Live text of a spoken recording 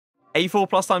84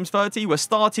 plus times 30. We're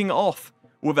starting off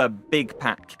with a big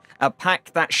pack. A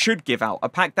pack that should give out. A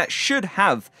pack that should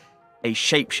have a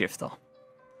shapeshifter.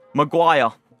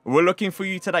 Maguire, we're looking for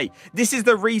you today. This is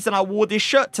the reason I wore this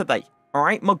shirt today. All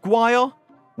right, Maguire,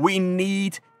 we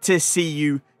need to see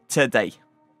you today.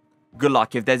 Good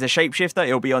luck. If there's a shapeshifter,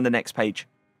 it'll be on the next page.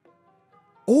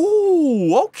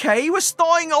 Oh, okay. We're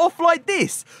starting off like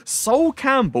this. Sol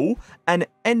Campbell and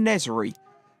En-Nesyri.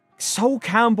 Sol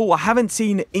Campbell, I haven't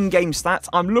seen in-game stats.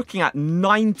 I'm looking at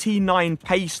 99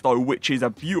 pace though, which is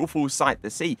a beautiful sight to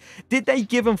see. Did they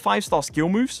give him 5-star skill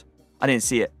moves? I didn't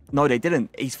see it. No, they didn't.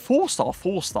 He's 4-star,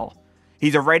 4-star.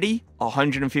 He's already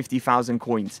 150,000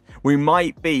 coins. We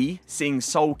might be seeing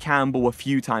Sol Campbell a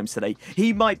few times today.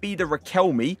 He might be the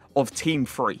Riquelme of Team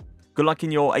 3. Good luck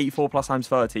in your 84 plus times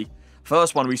 30.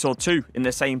 First one, we saw 2 in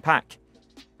the same pack.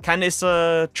 Can this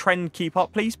trend keep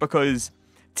up, please? Because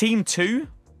Team 2,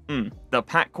 the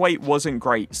pack weight wasn't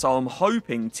great. So I'm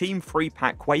hoping Team 3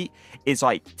 pack weight is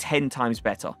like 10 times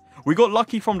better. We got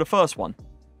lucky from the first one.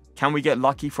 Can we get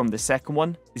lucky from the second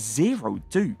one? 0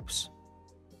 dupes.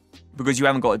 Because you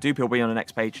haven't got a dupe, he'll be on the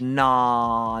next page.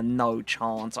 Nah, no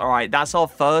chance. All right, that's our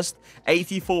first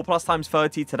 84 plus times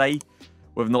 30 today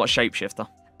with not a shapeshifter.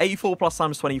 84 plus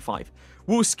times 25.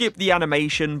 We'll skip the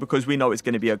animation because we know it's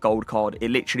going to be a gold card.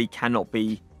 It literally cannot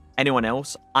be anyone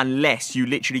else unless you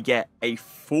literally get a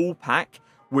full pack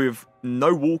with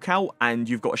no walkout and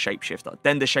you've got a shapeshifter.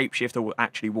 Then the shapeshifter will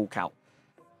actually walk out.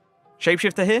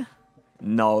 Shapeshifter here?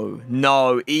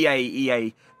 No,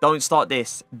 EA, don't start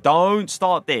this. Don't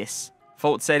start this.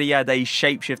 Fault said he had a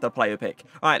shapeshifter player pick.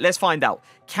 All right, let's find out.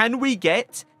 Can we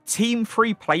get Team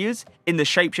 3 players in the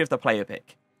shapeshifter player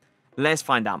pick? Let's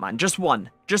find out, man. Just one.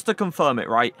 Just to confirm it,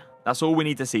 right? That's all we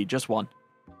need to see. Just one.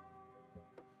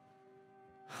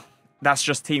 That's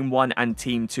just Team 1 and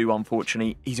Team 2,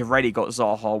 unfortunately. He's already got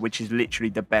Zaha, which is literally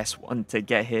the best one to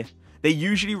get here. They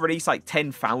usually release like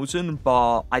 10,000,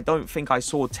 but I don't think I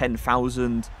saw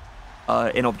 10,000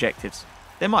 in objectives.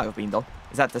 There might have been, though.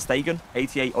 Is that the Stegen?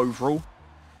 88 overall.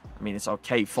 I mean, it's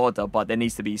okay fodder, but there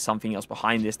needs to be something else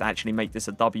behind this to actually make this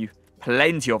a W.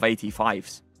 Plenty of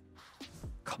 85s.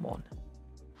 Come on.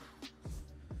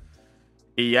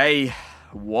 EA,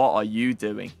 what are you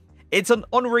doing? It's an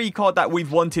Henry card that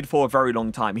we've wanted for a very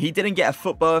long time. He didn't get a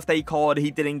FUT birthday card.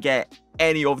 He didn't get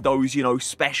any of those, you know,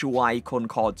 special icon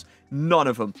cards. None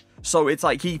of them. So it's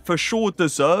like he for sure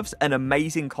deserves an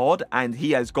amazing card, and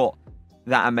he has got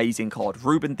that amazing card.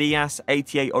 Ruben Dias,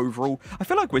 88 overall. I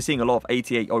feel like we're seeing a lot of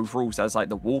 88 overalls as like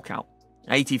the walkout.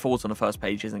 84s on the first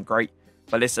page isn't great.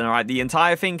 But listen, all right, the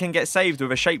entire thing can get saved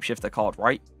with a shapeshifter card,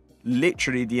 right?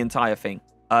 Literally the entire thing.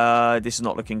 This is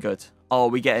not looking good. Oh,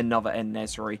 we get another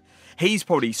En-Nesyri. He's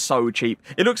probably so cheap.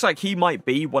 It looks like he might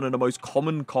be one of the most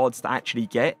common cards to actually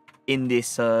get in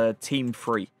this Team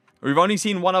 3. We've only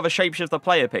seen one other shapeshifter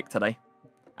player pick today.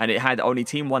 And it had only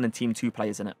Team 1 and Team 2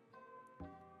 players in it.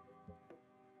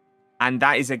 And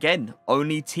that is, again,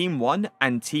 only Team 1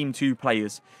 and Team 2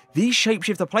 players. These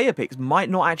shapeshifter player picks might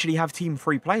not actually have Team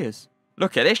 3 players.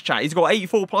 Look at this chat. He's got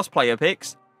 84 plus player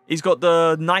picks. He's got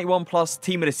the 91 plus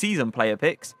Team of the Season player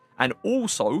picks. And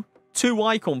also 2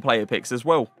 icon player picks as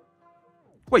well.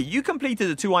 Wait, you completed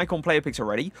the 2 icon player picks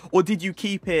already? Or did you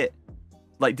keep it...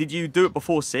 Like, did you do it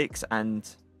before 6 and...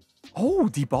 Oh,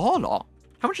 Dybala.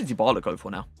 How much does Dybala go for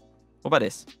now? What about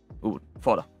this? Ooh,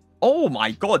 fodder. Oh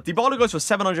my god, Dybala goes for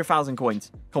 700,000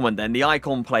 coins. Come on then, the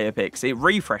icon player picks. It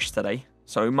refreshed today.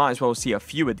 So we might as well see a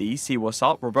few of these. See what's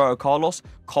up. Roberto Carlos,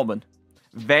 common.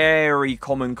 Very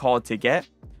common card to get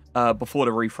before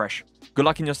the refresh. Good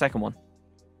luck in your second one.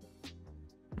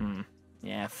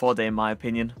 Yeah, fodder in my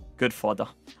opinion. Good fodder.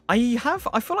 I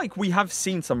feel like we have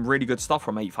seen some really good stuff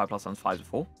from 85 plus times 5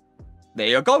 before. There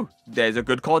you go. There's a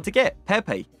good card to get.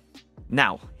 Pepe.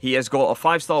 Now, he has got a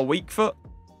 5-star weak foot.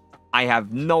 I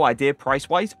have no idea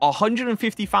price-wise.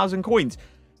 150,000 coins.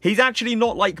 He's actually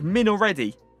not like min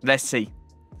already. Let's see.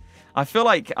 I feel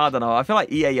like, I don't know. I feel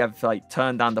like EA have like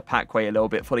turned down the pack weight a little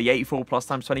bit for the 84 plus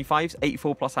times 25s,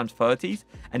 84 plus times 30s,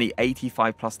 and the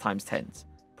 85 plus times 10s.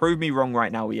 Prove me wrong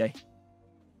right now, EA.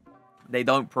 They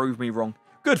don't prove me wrong.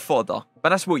 Good fodder, but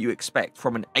that's what you expect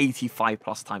from an 85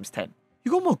 plus times 10.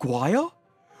 You got Maguire?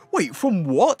 Wait, from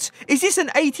what? Is this an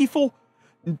 84?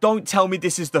 Don't tell me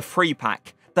this is the free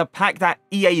pack. The pack that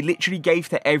EA literally gave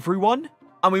to everyone.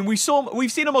 I mean, we've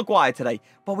seen a Maguire today,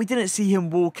 but we didn't see him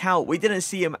walk out. We didn't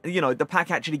see him, you know, the pack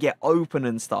actually get open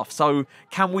and stuff. So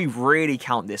can we really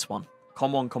count this one?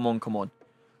 Come on, come on, come on.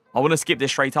 I want to skip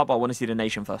this straight up. I want to see the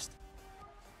nation first.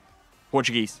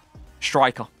 Portuguese.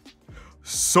 Striker.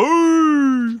 So.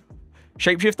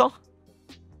 Shapeshifter.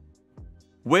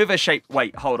 with a shape.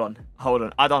 Wait, hold on.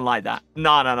 I don't like that.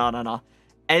 No.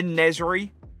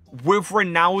 En-Nesyri with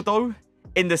Ronaldo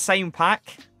in the same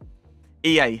pack.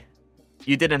 EA,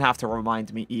 you didn't have to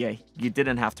remind me, EA. You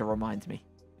didn't have to remind me.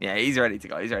 Yeah, he's ready to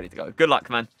go. Good luck,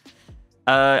 man.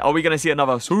 Are we going to see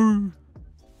another...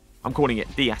 I'm calling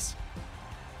it Diaz.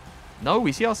 No,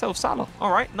 we see ourselves Salah.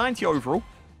 All right, 90 overall.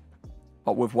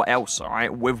 But with what else, all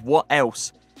right? With what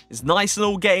else? It's nice and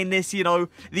all getting this, you know,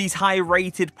 these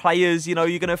high-rated players, you know,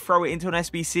 you're going to throw it into an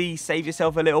SBC, save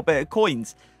yourself a little bit of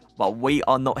coins. But we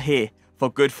are not here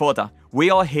for good fodder. We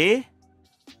are here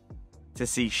to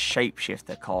see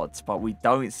Shapeshifter cards, but we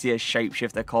don't see a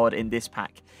Shapeshifter card in this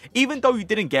pack. Even though you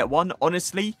didn't get one,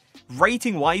 honestly,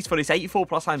 rating-wise for this 84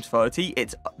 plus times 30,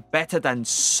 it's better than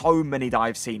so many that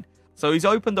I've seen. So he's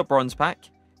opened the bronze pack,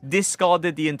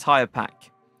 discarded the entire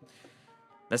pack.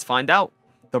 Let's find out.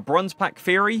 The bronze pack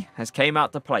theory has came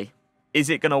out to play. Is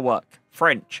it going to work?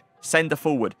 French, sender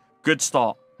forward, good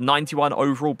start. 91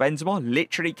 overall Benzema,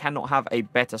 literally cannot have a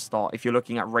better start if you're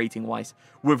looking at rating-wise.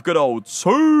 With good old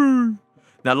Sue.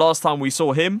 Now, last time we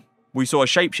saw him, we saw a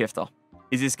Shapeshifter.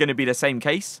 Is this going to be the same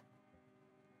case?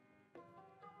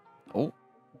 Oh.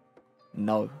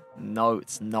 No,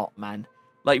 it's not, man.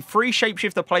 Like, 3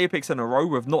 Shapeshifter player picks in a row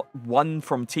with not one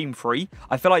from Team 3.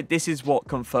 I feel like this is what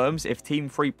confirms if Team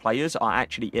 3 players are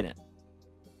actually in it.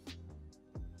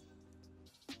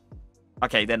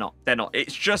 Okay, they're not.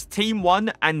 It's just Team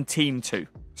 1 and Team 2.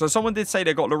 So someone did say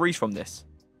they got Lloris from this.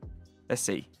 Let's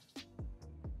see.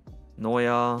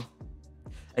 Neuer.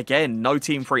 Again, no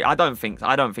Team 3. I don't think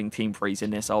Team 3's in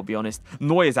this, I'll be honest.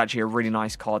 Neuer is actually a really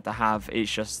nice card to have.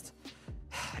 It's just...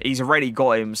 he's already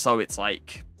got him, so it's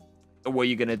like... what are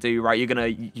you going to do, right?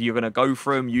 You're gonna go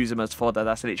for him, use him as fodder.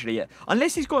 That's literally it.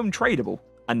 Unless he's got him tradable.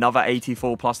 Another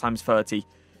 84 plus times 30.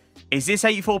 Is this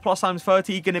 84 plus times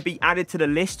 30 going to be added to the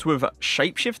list with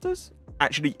Shapeshifters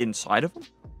actually inside of them?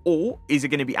 Or is it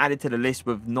going to be added to the list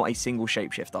with not a single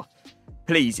Shapeshifter?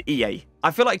 Please, EA.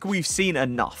 I feel like we've seen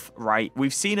enough, right?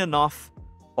 We've seen enough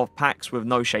of packs with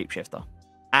no Shapeshifter.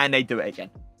 And they do it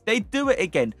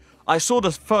again. I saw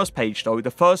the first page, though.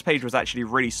 The first page was actually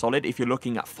really solid if you're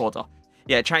looking at fodder.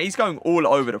 Yeah, chat, he's going all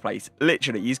over the place.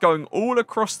 Literally, he's going all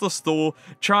across the store,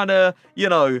 trying to, you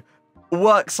know,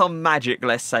 work some magic,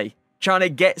 let's say. Trying to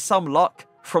get some luck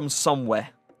from somewhere.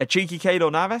 A cheeky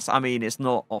Keylor Navas? I mean, it's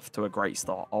not off to a great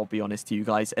start, I'll be honest to you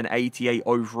guys. An 88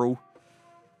 overall.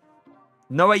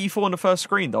 No 84 on the first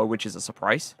screen, though, which is a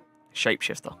surprise.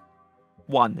 Shapeshifter.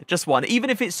 Just one. Even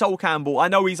if it's Sol Campbell, I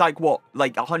know he's like, what,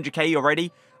 like 100k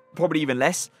already? Probably even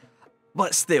less.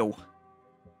 But still.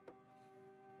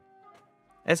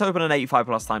 Let's open an 85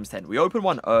 plus times 10. We opened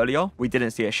one earlier. We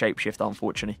didn't see a Shapeshifter,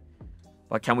 unfortunately.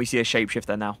 But can we see a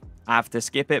Shapeshifter now? I have to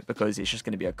skip it because it's just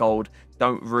going to be a gold.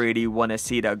 Don't really want to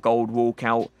see that gold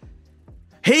walkout.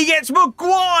 He gets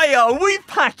Maguire! We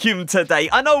pack him today.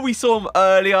 I know we saw him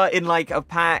earlier in like a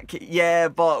pack. Yeah,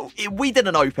 but we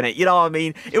didn't open it. You know what I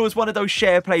mean? It was one of those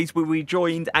share plays where we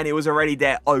joined and it was already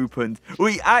there opened.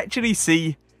 We actually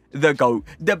see the GOAT.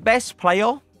 The best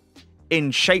player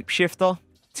in Shapeshifter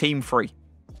Team 3.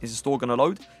 Is the store going to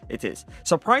load? It is.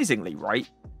 Surprisingly, right?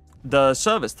 The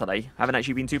servers today haven't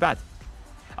actually been too bad.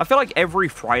 I feel like every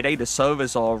Friday the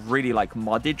servers are really like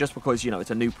mudded just because, you know, it's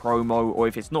a new promo, or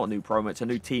if it's not a new promo, it's a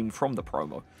new team from the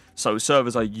promo. So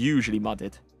servers are usually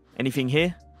mudded. Anything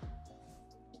here?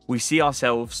 We see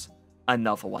ourselves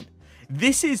another one.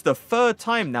 This is the 3rd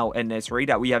time now, En-Nesyri,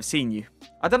 that we have seen you.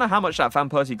 I don't know how much that Van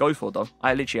Persie goes for, though.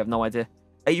 I literally have no idea.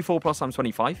 84 plus times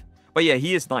 25. But yeah,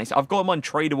 he is nice. I've got him on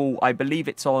tradable. I believe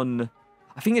it's on...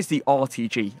 I think it's the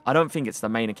RTG. I don't think it's the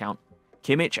main account.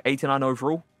 Kimmich, 89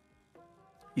 overall.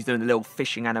 He's doing a little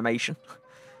fishing animation.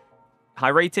 High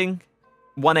rating.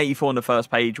 184 on the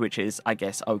first page, which is, I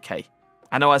guess, okay.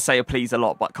 I know I say a please a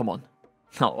lot, but come on.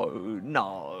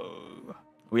 No.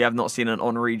 We have not seen an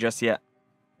Henry just yet.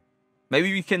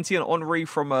 Maybe we can see an Henry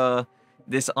from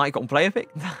this icon player pick.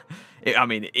 I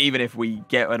mean, even if we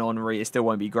get an Henry, it still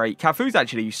won't be great. Cafu's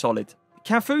actually solid.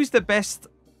 Cafu's the best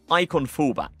icon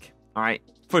fullback. All right,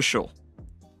 for sure.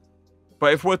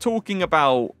 But if we're talking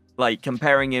about, like,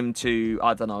 comparing him to,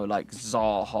 I don't know, like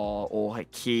Zaha or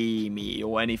Hakimi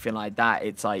or anything like that,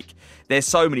 it's like, there's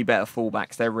so many better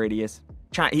fullbacks. There really is.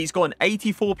 Chat, he's got an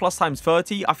 84 plus times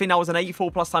 30. I think that was an 84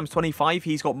 plus times 25.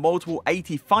 He's got multiple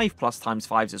 85 plus times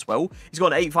 5s as well. He's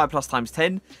got an 85 plus times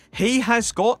 10. He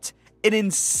has got an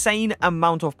insane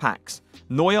amount of packs.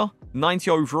 Neuer, 90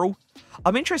 overall.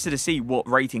 I'm interested to see what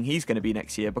rating he's going to be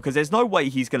next year, because there's no way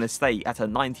he's going to stay at a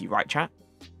 90, right, chat?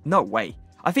 No way.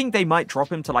 I think they might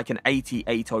drop him to like an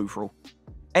 88 overall.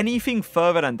 Anything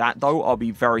further than that, though, I'll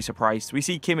be very surprised. We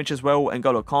see Kimmich as well,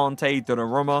 N'Golo Kante,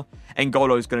 Donnarumma.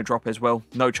 N'Golo's going to drop as well.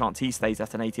 No chance he stays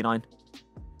at an 89.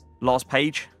 Last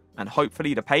page, and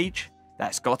hopefully the page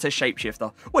that's got a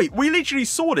shapeshifter. Wait, we literally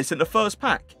saw this in the first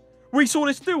pack. We saw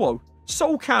this duo,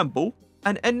 Sol Campbell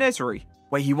and En-Nesyri.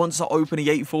 Wait, he wants to open the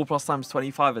 84 plus times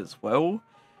 25 as well.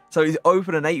 So he's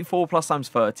open an 84 plus times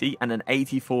 30 and an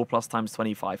 84 plus times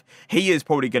 25. He is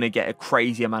probably going to get a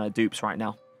crazy amount of dupes right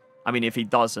now. I mean, if he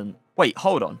doesn't... Wait,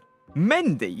 hold on.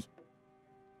 Mendy?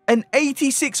 An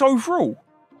 86 overall?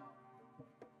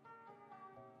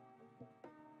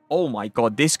 Oh my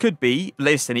god, this could be...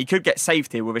 Listen, he could get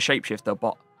saved here with a shapeshifter,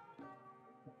 but...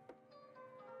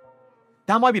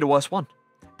 That might be the worst one.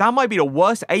 That might be the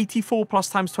worst 84 plus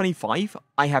times 25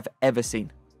 I have ever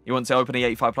seen. He wants to open the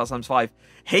 85 plus times 5.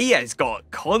 He has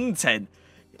got content.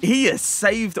 He has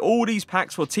saved all these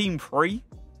packs for Team 3.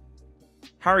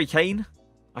 Harry Kane.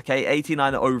 Okay,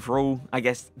 89 overall. I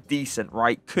guess decent,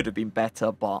 right? Could have been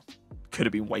better, but could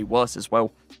have been way worse as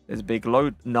well. There's a big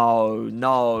load. No.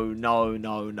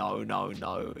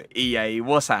 EA,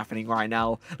 what's happening right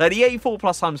now? Like, the 84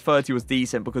 plus times 30 was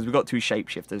decent because we got 2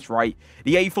 shapeshifters, right?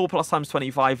 The 84 plus times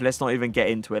 25, let's not even get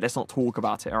into it. Let's not talk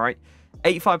about it, all right?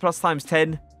 85 plus times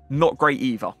 10, not great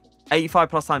either. 85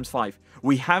 plus times 5.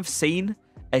 We have seen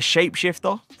a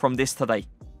shapeshifter from this today.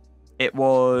 It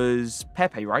was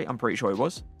Pepe, right? I'm pretty sure it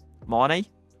was. Mane.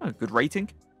 Oh, good rating.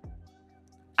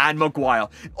 And Maguire.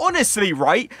 Honestly,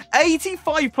 right?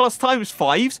 85 plus times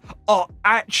 5s are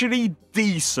actually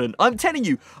decent. I'm telling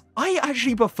you, I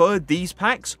actually prefer these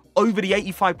packs over the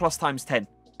 85 plus times 10.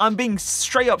 I'm being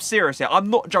straight up serious here.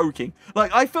 I'm not joking.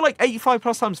 Like, I feel like 85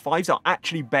 plus times 5s are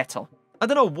actually better. I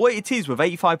don't know what it is with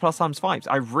 85 plus times 5s.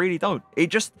 I really don't.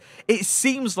 It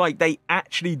seems like they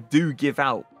actually do give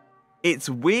out. It's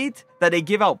weird that they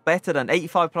give out better than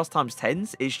 85 plus times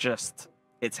 10s. It's just,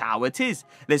 it's how it is.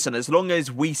 Listen, as long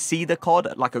as we see the card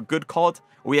like a good card,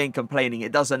 we ain't complaining.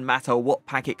 It doesn't matter what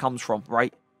pack it comes from,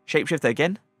 right? Shapeshifter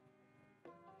again.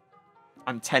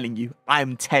 I'm telling you,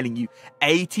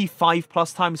 85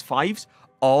 plus times 5s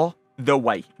are the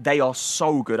way. They are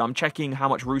so good. I'm checking how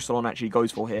much Roussillon actually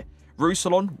goes for here.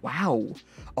 Roussillon, wow,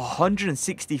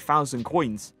 160,000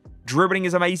 coins. Dribbling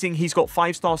is amazing. He's got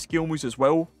 5-star skill moves as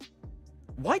well.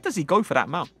 Why does he go for that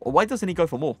amount? Or why doesn't he go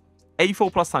for more?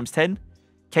 84 plus times 10.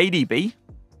 KDB.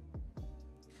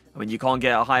 I mean, you can't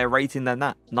get a higher rating than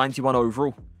that. 91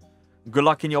 overall. Good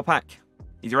luck in your pack.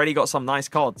 He's already got some nice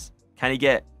cards. Can he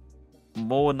get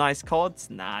more nice cards?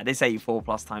 Nah, this 84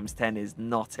 plus times 10 is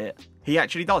not it. He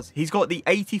actually does. He's got the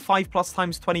 85 plus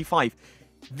times 25.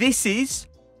 This is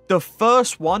the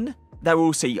first one that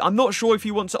we'll see. I'm not sure if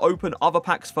you want to open other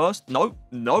packs first. No.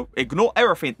 Ignore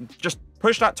everything. Just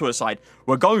push that to a side.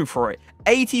 We're going for it.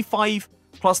 85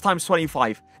 plus times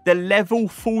 25. The level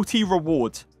 40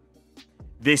 reward.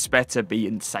 This better be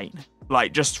insane.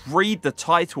 Like, just read the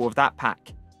title of that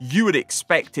pack. You would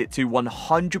expect it to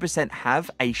 100% have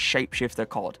a shapeshifter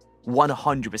card.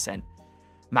 100%.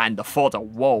 Man, the fodder.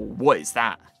 Whoa, what is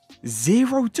that?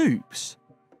 0 dupes?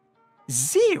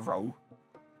 0?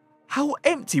 How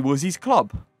empty was his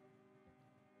club?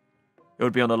 It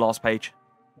would be on the last page.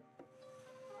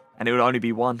 And it would only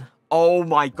be 1. Oh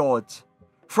my god.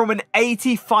 From an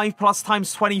 85 plus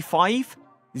times 25,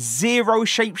 0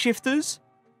 shapeshifters?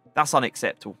 That's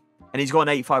unacceptable. And he's got an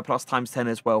 85 plus times 10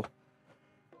 as well.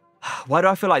 Why do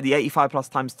I feel like the 85 plus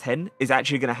times 10 is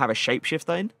actually going to have a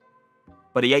shapeshifter in?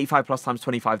 But the 85 plus times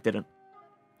 25 didn't.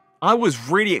 I was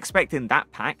really expecting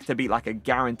that pack to be like a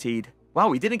guaranteed... Wow,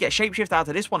 we didn't get shapeshift out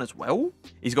of this one as well.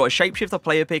 He's got a shapeshifter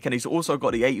player pick and he's also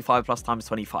got the 85 plus times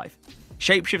 25.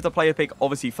 Shapeshifter player pick,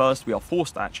 obviously first. We are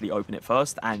forced to actually open it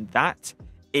first. And that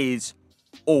is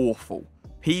awful.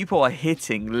 People are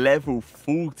hitting level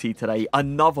 40 today.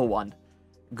 Another one.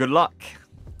 Good luck.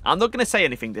 I'm not going to say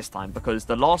anything this time because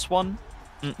the last one...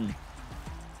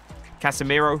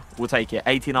 Casemiro, we'll take it.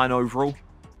 89 overall.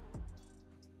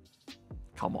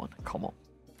 Come on.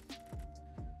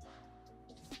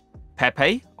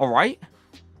 Pepe, alright.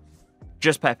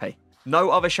 Just Pepe. No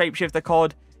other shapeshifter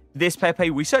card. This Pepe,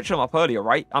 we searched him up earlier,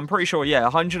 right? I'm pretty sure, yeah,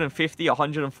 150,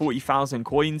 140,000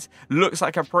 coins. Looks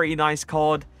like a pretty nice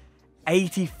card.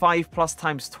 85 plus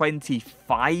times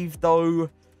 25, though.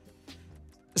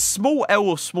 Small L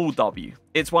or small W?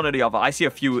 It's one or the other. I see a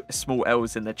few small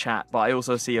L's in the chat, but I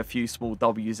also see a few small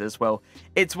W's as well.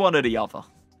 It's one or the other.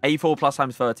 84 plus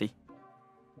times 30.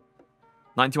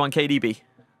 91 KDB.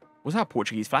 Was that a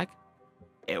Portuguese flag?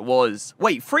 It was.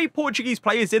 Wait, 3 Portuguese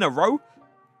players in a row?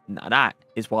 Now that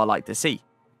is what I like to see.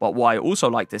 But what I also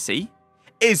like to see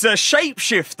is a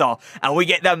shapeshifter. And we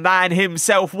get the man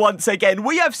himself once again.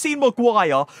 We have seen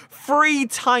Maguire 3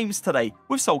 times today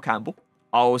with Sol Campbell.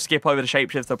 I'll skip over the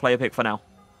shapeshifter player pick for now.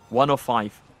 1 of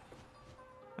 5.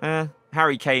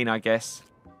 Harry Kane, I guess.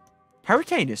 Harry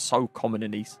Kane is so common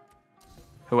in these.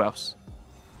 Who else?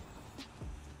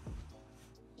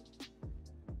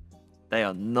 They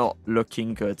are not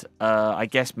looking good. I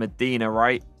guess Medina,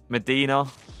 right? Medina,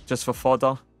 just for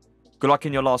fodder. Good luck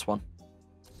in your last one.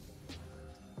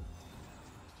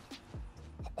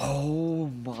 Oh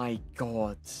my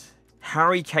god.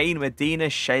 Harry Kane, Medina,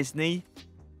 Szczesny.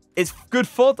 It's good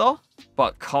fodder,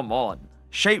 but come on.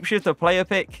 Shapeshifter player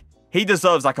pick. He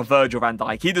deserves like a Virgil van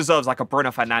Dijk. He deserves like a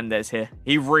Bruno Fernandes here.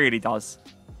 He really does.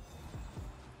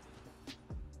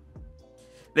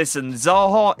 Listen,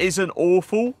 Zaha isn't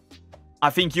awful. I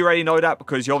think you already know that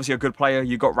because you're obviously a good player.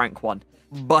 You got rank 1.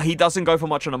 But he doesn't go for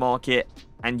much on the market,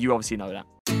 and you obviously know that.